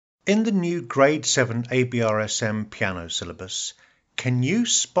In the new Grade 7 ABRSM Piano Syllabus, can you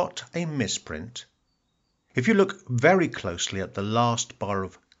spot a misprint? If you look very closely at the last bar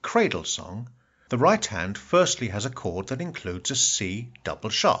of Cradle Song, the right hand firstly has a chord that includes a C double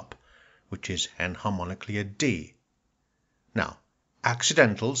sharp, which is enharmonically a D. Now,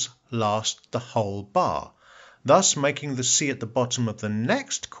 accidentals last the whole bar, thus making the C at the bottom of the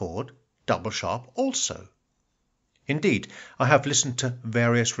next chord double sharp also. Indeed, I have listened to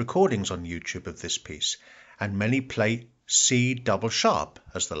various recordings on YouTube of this piece, and many play C double sharp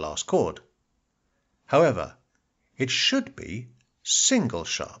as the last chord. However, it should be single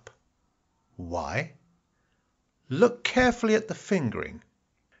sharp. Why? Look carefully at the fingering.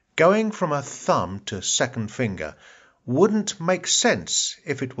 Going from a thumb to second finger wouldn't make sense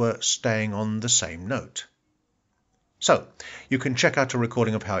if it were staying on the same note. So, you can check out a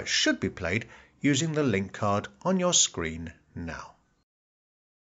recording of how it should be played using the link card on your screen now.